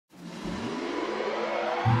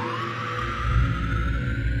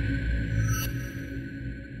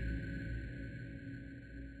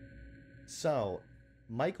So,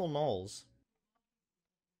 Michael Knowles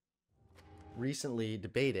recently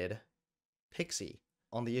debated Pxie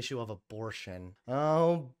on the issue of abortion.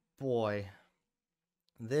 Oh boy.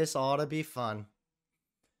 This ought to be fun.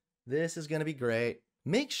 This is going to be great.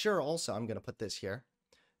 Make sure also, I'm going to put this here,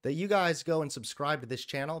 that you guys go and subscribe to this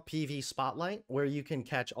channel, PV Spotlight, where you can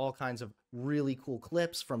catch all kinds of really cool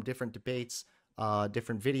clips from different debates,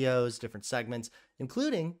 different videos, different segments,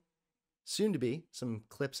 including, soon to be, some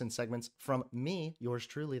clips and segments from me, yours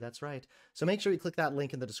truly, that's right. So make sure you click that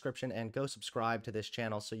link in the description and go subscribe to this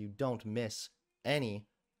channel so you don't miss any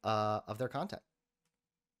of their content.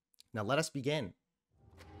 Now let us begin.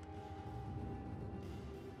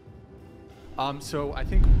 So I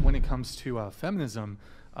think when it comes to feminism,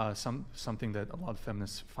 something that a lot of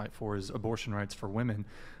feminists fight for is abortion rights for women.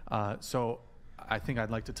 So I think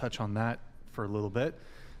I'd like to touch on that for a little bit.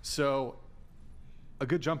 So a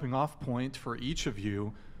good jumping off point for each of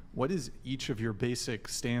you, what is each of your basic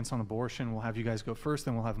stance on abortion? We'll have you guys go first,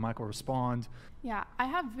 then we'll have Michael respond. Yeah, I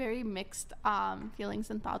have very mixed feelings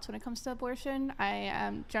and thoughts when it comes to abortion. I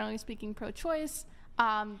am generally speaking pro-choice.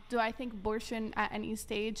 Do I think abortion at any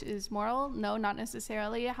stage is moral? No, not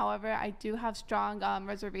necessarily. However, I do have strong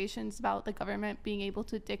reservations about the government being able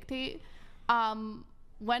to dictate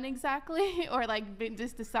when exactly, or like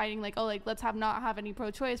just deciding like, oh, like let's not have any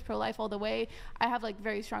pro-choice, pro-life all the way. I have like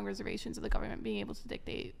very strong reservations of the government being able to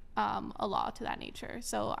dictate a law to that nature.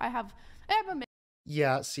 So I have a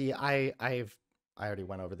Yeah, see, I already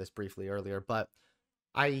went over this briefly earlier, but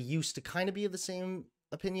I used to kind of be of the same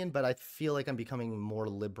opinion, but I feel like I'm becoming more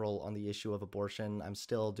liberal on the issue of abortion. I'm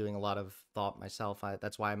still doing a lot of thought myself.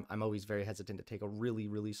 That's why I'm always very hesitant to take a really,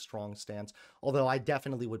 really strong stance. Although I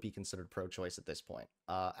definitely would be considered pro-choice at this point.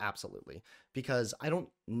 Absolutely. Because I don't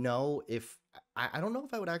know if I don't know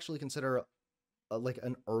if I would actually consider like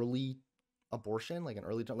an early abortion, like an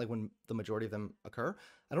early, like when the majority of them occur.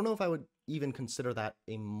 I don't know if I would even consider that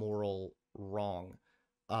a moral wrong,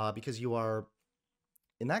 because you are,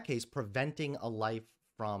 in that case, preventing a life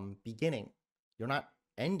from beginning. You're not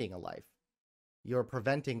ending a life. You're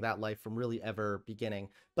preventing that life from really ever beginning.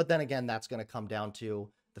 But then again, that's going to come down to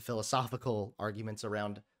the philosophical arguments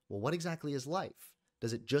around, well, what exactly is life?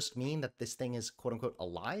 Does it just mean that this thing is quote unquote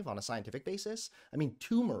alive on a scientific basis? I mean,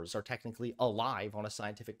 tumors are technically alive on a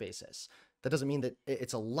scientific basis. That doesn't mean that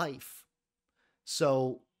it's a life.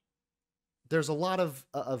 So there's a lot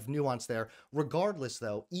of nuance there. Regardless,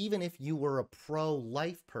 though, even if you were a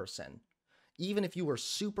pro-life person, even if you were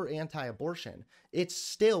super anti-abortion, it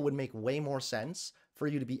still would make way more sense for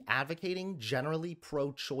you to be advocating generally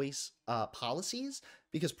pro-choice policies,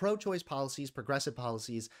 because pro-choice policies, progressive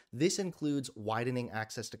policies, this includes widening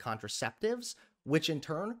access to contraceptives, which in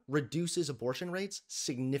turn reduces abortion rates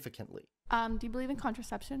significantly. Do you believe in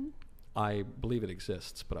contraception? I believe it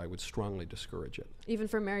exists, but I would strongly discourage it. Even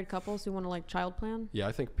for married couples who want to like child plan? Yeah,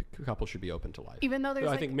 I think couples should be open to life. Even though there's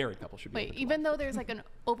I think married couples should be open to even life. though there's like an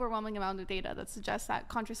overwhelming amount of data that suggests that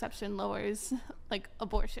contraception lowers like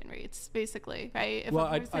abortion rates, basically, right? If well,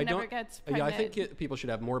 a person never gets pregnant. Yeah, I think people should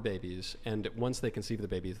have more babies, and once they conceive the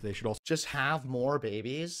babies, they should also just have more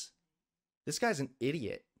babies? This guy's an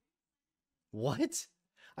idiot. What?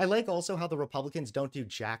 I like also how the Republicans don't do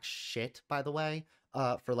jack shit, by the way.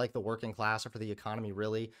 For like the working class or for the economy,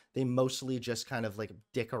 really. They mostly just kind of like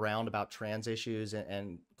dick around about trans issues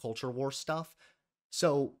and culture war stuff.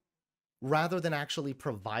 So rather than actually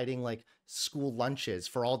providing like school lunches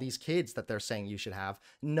for all these kids that they're saying you should have,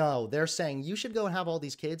 no, they're saying you should go and have all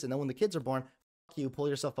these kids, and then when the kids are born, fuck you, pull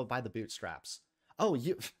yourself up by the bootstraps. Oh,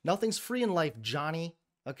 nothing's free in life, Johnny,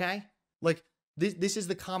 okay? Like, this is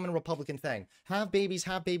the common Republican thing. Have babies,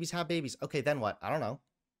 have babies, have babies. Okay, then what? I don't know.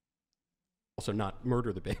 also not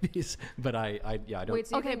murder the babies, but I don't. Wait,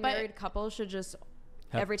 so you Okay, think but- married couples should just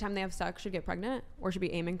every time they have sex should get pregnant, or should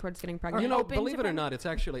be aiming towards getting You pregnant? know, open to believe it or not,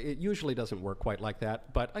 it usually doesn't work quite like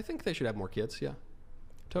that, but I think they should have more kids, yeah.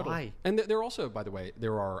 Totally. Why? And there are also, by the way,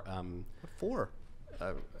 there are, What for?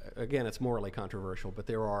 again, it's morally controversial, but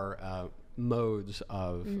there are modes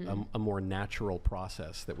of a more natural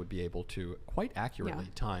process that would be able to quite accurately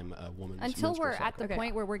time a woman's Until we're menstrual at the cycle.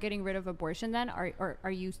 point where we're getting rid of abortion, then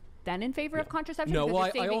are you then in favor of contraception? No, because well,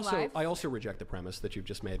 it's saving lives? I also reject the premise that you've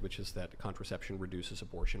just made, which is that contraception reduces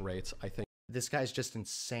abortion rates. I think This guy's just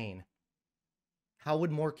insane. How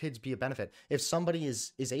would more kids be a benefit? If somebody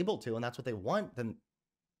is able to, and that's what they want, then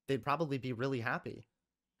they'd probably be really happy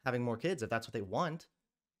having more kids if that's what they want.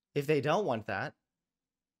 If they don't want that,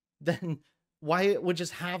 then why would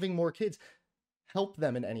just having more kids help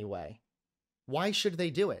them in any way? Why should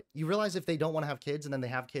they do it? You realize if they don't want to have kids and then they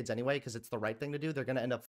have kids anyway because it's the right thing to do, they're going to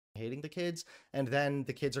end up hating the kids, and then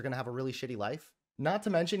the kids are going to have a really shitty life? Not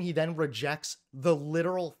to mention, he then rejects the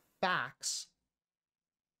literal facts.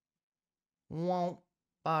 Won't,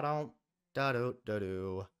 ba-don't,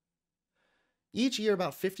 da-do. Each year,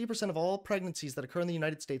 about 50% of all pregnancies that occur in the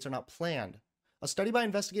United States are not planned. A study by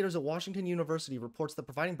investigators at Washington University reports that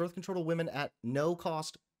providing birth control to women at no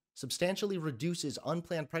cost substantially reduces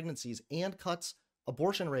unplanned pregnancies and cuts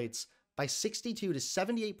abortion rates by 62 to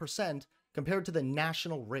 78% compared to the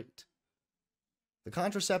national rate. The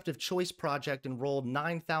Contraceptive Choice Project enrolled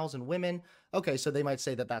 9,000 women. Okay, so they might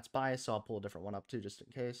say that that's biased, so I'll pull a different one up too, just in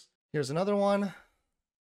case. Here's another one.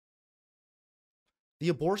 The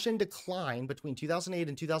abortion decline between 2008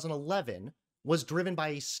 and 2011 was driven by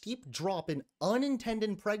a steep drop in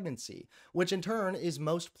unintended pregnancy, which in turn is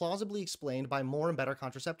most plausibly explained by more and better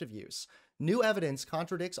contraceptive use. New evidence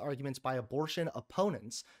contradicts arguments by abortion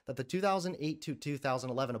opponents that the 2008 to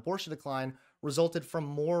 2011 abortion decline resulted from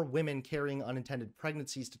more women carrying unintended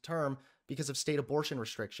pregnancies to term because of state abortion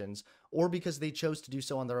restrictions, or because they chose to do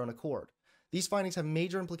so on their own accord. These findings have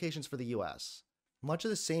major implications for the US. Much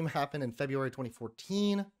of the same happened in February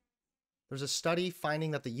 2014. There's a study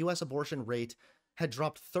finding that the US abortion rate had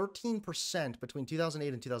dropped 13% between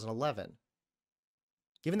 2008 and 2011.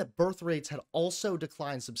 Given that birth rates had also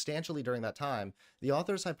declined substantially during that time, the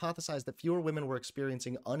authors hypothesized that fewer women were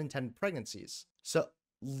experiencing unintended pregnancies. So,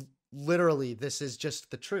 literally, this is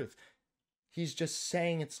just the truth. He's just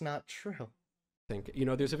saying it's not true.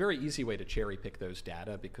 There's a very easy way to cherry pick those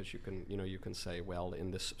data, because you can say, well,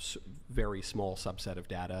 in this very small subset of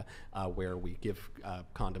data where we give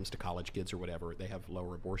condoms to college kids or whatever, they have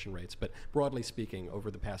lower abortion rates. But broadly speaking,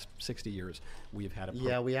 over the past 60 years, we've had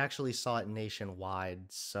Yeah, we actually saw it nationwide,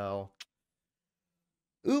 so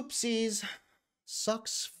oopsies.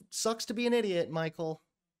 Sucks to be an idiot, Michael.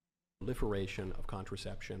 Proliferation of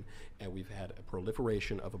contraception, and we've had a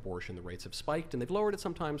proliferation of abortion. The rates have spiked, and they've lowered it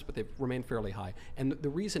sometimes, but they've remained fairly high. And the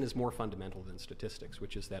reason is more fundamental than statistics,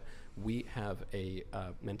 which is that we have a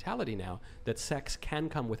mentality now that sex can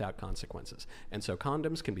come without consequences. And so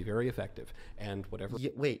condoms can be very effective, and whatever...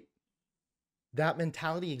 Wait. That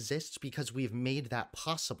mentality exists because we've made that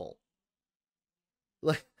possible.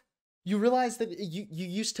 Like, you realize that you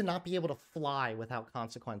used to not be able to fly without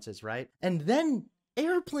consequences, right? And then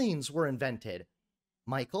airplanes were invented,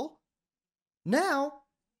 Michael. Now,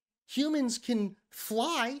 humans can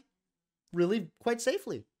fly really quite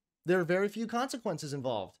safely. There are very few consequences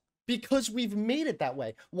involved because we've made it that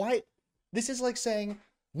way. Why? This is like saying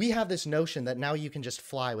we have this notion that now you can just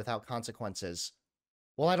fly without consequences.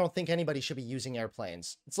 Well, I don't think anybody should be using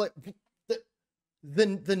airplanes. It's like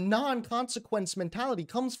the non-consequence mentality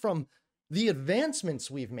comes from the advancements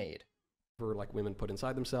we've made. Like women put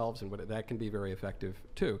inside themselves, and that can be very effective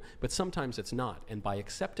too. But sometimes it's not. And by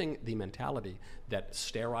accepting the mentality that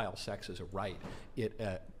sterile sex is a right,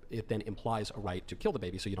 it then implies a right to kill the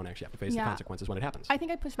baby, so you don't actually have to face the consequences when it happens. I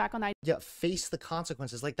think I push back on that. Yeah, face the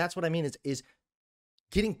consequences. Like, that's what I mean is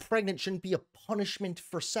getting pregnant shouldn't be a punishment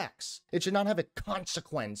for sex. It should not have a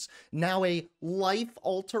consequence. Now a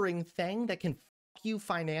life-altering thing that can fuck you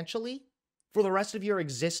financially for the rest of your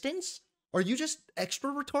existence? Are you just extra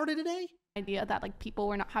retarded today? Idea that like people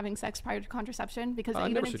were not having sex prior to contraception, because I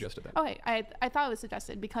never suggested that. Oh, I thought it was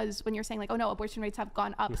suggested, because when you're saying like, oh no, abortion rates have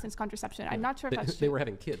gone up since contraception, I'm not sure if that's true. They were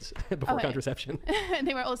having kids before contraception. And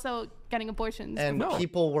they were also getting abortions. And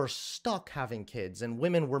people were stuck having kids, and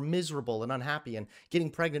women were miserable and unhappy, and getting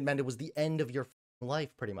pregnant meant it was the end of your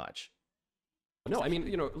life, pretty much. No, I mean,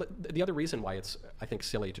 the other reason why it's, I think,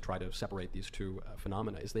 silly to try to separate these two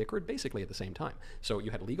phenomena is they occurred basically at the same time. So you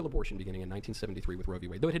had legal abortion beginning in 1973 with Roe v.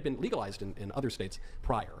 Wade, though it had been legalized in other states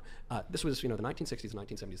prior. This was, the 1960s and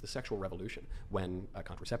 1970s, the sexual revolution, when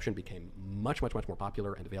contraception became much, much, much more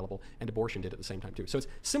popular and available, and abortion did at the same time too. So it's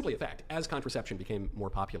simply a fact. As contraception became more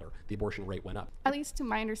popular, the abortion rate went up. At least to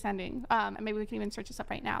my understanding, and maybe we can even search this up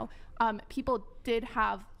right now, people did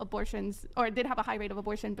have abortions, or did have a high rate of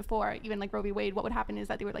abortion before even like Roe v. Wade. What would happen is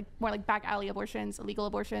that they were like more like back alley abortions, illegal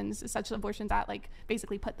abortions, such abortions that like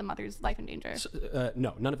basically put the mother's life in danger.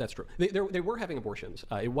 No, none of that's true. They were having abortions.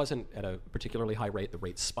 It wasn't at a particularly high rate. The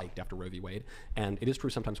rate spiked after Roe v. Wade, and it is true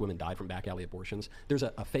sometimes women died from back alley abortions. There's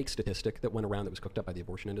a fake statistic that went around that was cooked up by the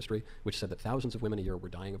abortion industry, which said that thousands of women a year were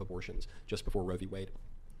dying of abortions just before Roe v. Wade.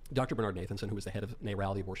 Dr. Bernard Nathanson, who was the head of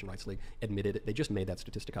NARAL, the Abortion Rights League, admitted they just made that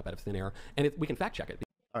statistic up out of thin air, and we can fact check it.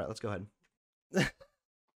 All right, let's go ahead.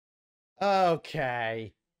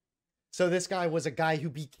 Okay. So this guy was a guy who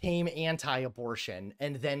became anti-abortion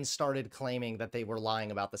and then started claiming that they were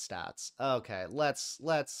lying about the stats. Okay, let's...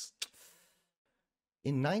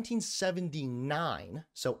 In 1979,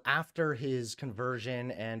 so after his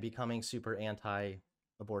conversion and becoming super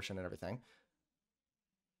anti-abortion and everything,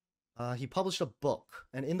 He published a book,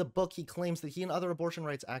 and in the book he claims that he and other abortion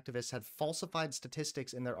rights activists had falsified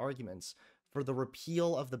statistics in their arguments for the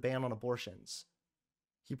repeal of the ban on abortions.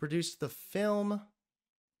 He produced the film,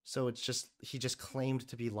 so he just claimed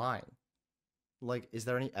to be lying. Like, is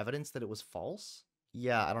there any evidence that it was false?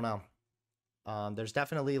 Yeah, I don't know. There's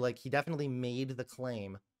definitely, like, he definitely made the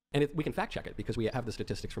claim. And we can fact check it because we have the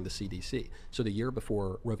statistics from the CDC. So the year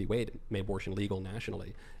before Roe v. Wade made abortion legal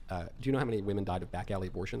nationally, do you know how many women died of back alley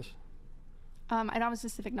abortions? I don't have a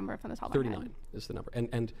specific number from the top of my head. 39 is the number.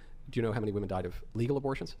 And do you know how many women died of legal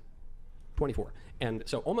abortions? 24. And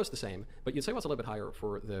so almost the same, but you'd say, well, it's a little bit higher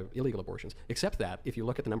for the illegal abortions, except that if you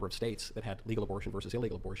look at the number of states that had legal abortion versus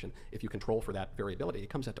illegal abortion, if you control for that variability, it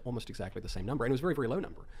comes out to almost exactly the same number. And it was a very, very low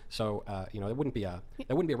number. So, that wouldn't be a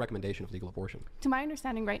recommendation of legal abortion. To my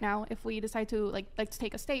understanding right now, if we decide to like to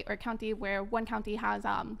take a state or a county where one county has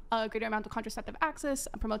a greater amount of contraceptive access,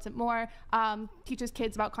 promotes it more, teaches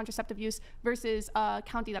kids about contraceptive use versus a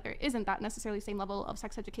county that there isn't that necessarily same level of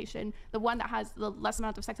sex education, the one that has the less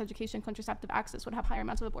amount of sex education, contraceptive access would have higher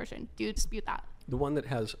amounts of abortion. Do you dispute that? The one that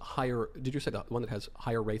has higher, did you say the one that has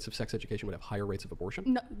higher rates of sex education would have higher rates of abortion?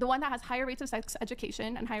 No, the one that has higher rates of sex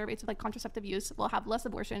education and higher rates of like contraceptive use will have less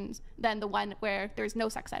abortions than the one where there's no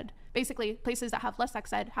sex ed. Basically, places that have less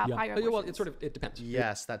sex ed have higher abortions. Well, it depends.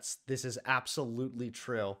 Yes, this is absolutely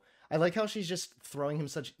true. I like how she's just throwing him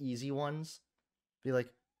such easy ones. Be like,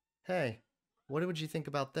 hey, what would you think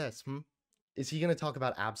about this? Is he going to talk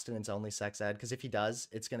about abstinence-only sex ed? Because if he does,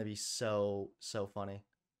 it's going to be so funny.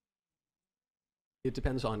 It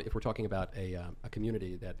depends on if we're talking about a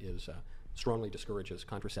community that is strongly discourages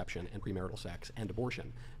contraception and premarital sex and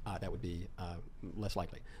abortion. That would be less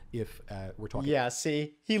likely. If we're talking... Yeah,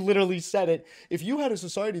 see? He literally said it. If you had a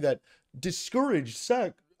society that discouraged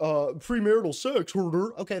premarital sex,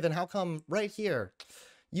 okay, then how come right here,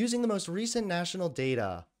 using the most recent national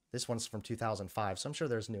data... This one's from 2005, so I'm sure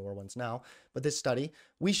there's newer ones now. But this study,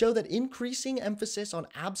 we show that increasing emphasis on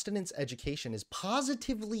abstinence education is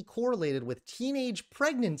positively correlated with teenage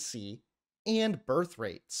pregnancy and birth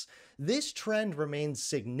rates. This trend remains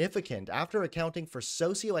significant after accounting for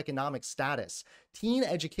socioeconomic status, teen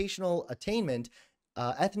educational attainment,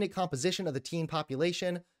 ethnic composition of the teen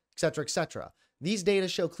population, etc., etc. These data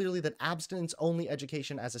show clearly that abstinence-only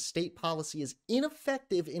education as a state policy is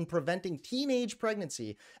ineffective in preventing teenage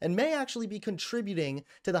pregnancy and may actually be contributing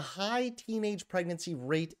to the high teenage pregnancy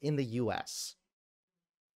rate in the US.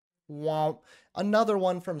 Wow. Another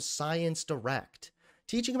one from Science Direct.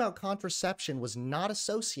 Teaching about contraception was not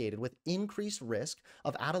associated with increased risk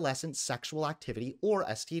of adolescent sexual activity or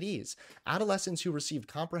STDs. Adolescents who received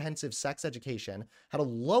comprehensive sex education had a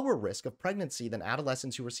lower risk of pregnancy than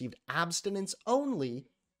adolescents who received abstinence-only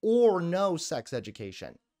or no sex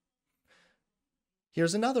education.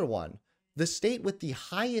 Here's another one. The state with the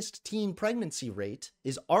highest teen pregnancy rate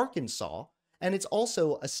is Arkansas, and it's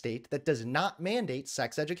also a state that does not mandate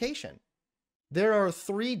sex education. There are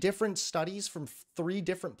 3 different studies from 3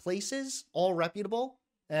 different places, all reputable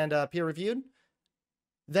and peer-reviewed,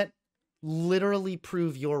 that literally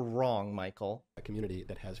prove you're wrong, Michael. A community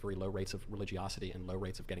that has very low rates of religiosity and low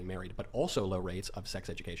rates of getting married, but also low rates of sex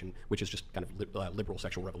education, which is just kind of liberal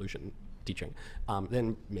sexual revolution teaching,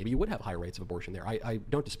 then maybe you would have higher rates of abortion there. I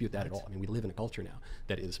don't dispute that at all. I mean, we live in a culture now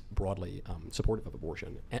that is broadly supportive of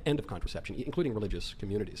abortion and of contraception, including religious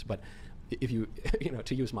communities. But if you,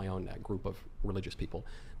 to use my own group of religious people,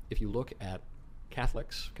 if you look at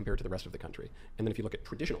Catholics compared to the rest of the country, and then if you look at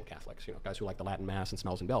traditional Catholics, guys who like the Latin Mass and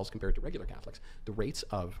smells and bells compared to regular Catholics, the rates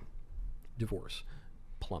of divorce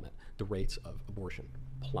plummet, the rates of abortion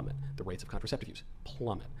plummet, the rates of contraceptive use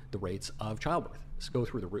plummet, the rates of childbirth go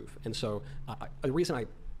through the roof. And so the reason I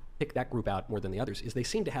pick that group out more than the others is they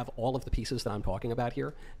seem to have all of the pieces that I'm talking about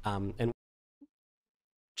here. And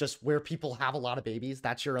just where people have a lot of babies,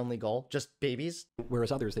 that's your only goal? Just babies?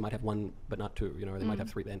 Whereas others, they might have 1, but not 2, they might have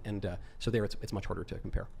 3. And so there it's much harder to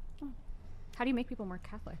compare. How do you make people more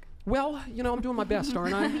Catholic? Well, I'm doing my best,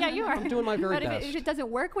 aren't I? Yeah, you are. I'm doing my very but best. If it doesn't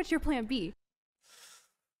work, what's your plan B?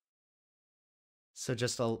 So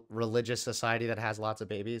just a religious society that has lots of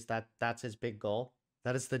babies, that's his big goal?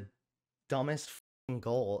 That is the dumbest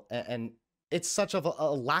goal. And it's such of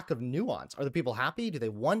a lack of nuance. Are the people happy? Do they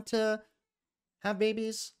want to have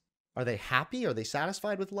babies? Are they happy? Are they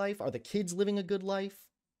satisfied with life? Are the kids living a good life?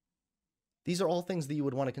 These are all things that you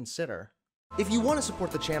would want to consider. If you want to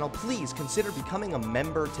support the channel, please consider becoming a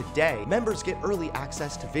member today. Members get early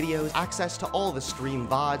access to videos, access to all the stream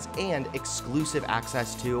VODs, and exclusive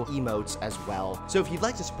access to emotes as well. So if you'd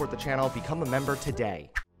like to support the channel, become a member today.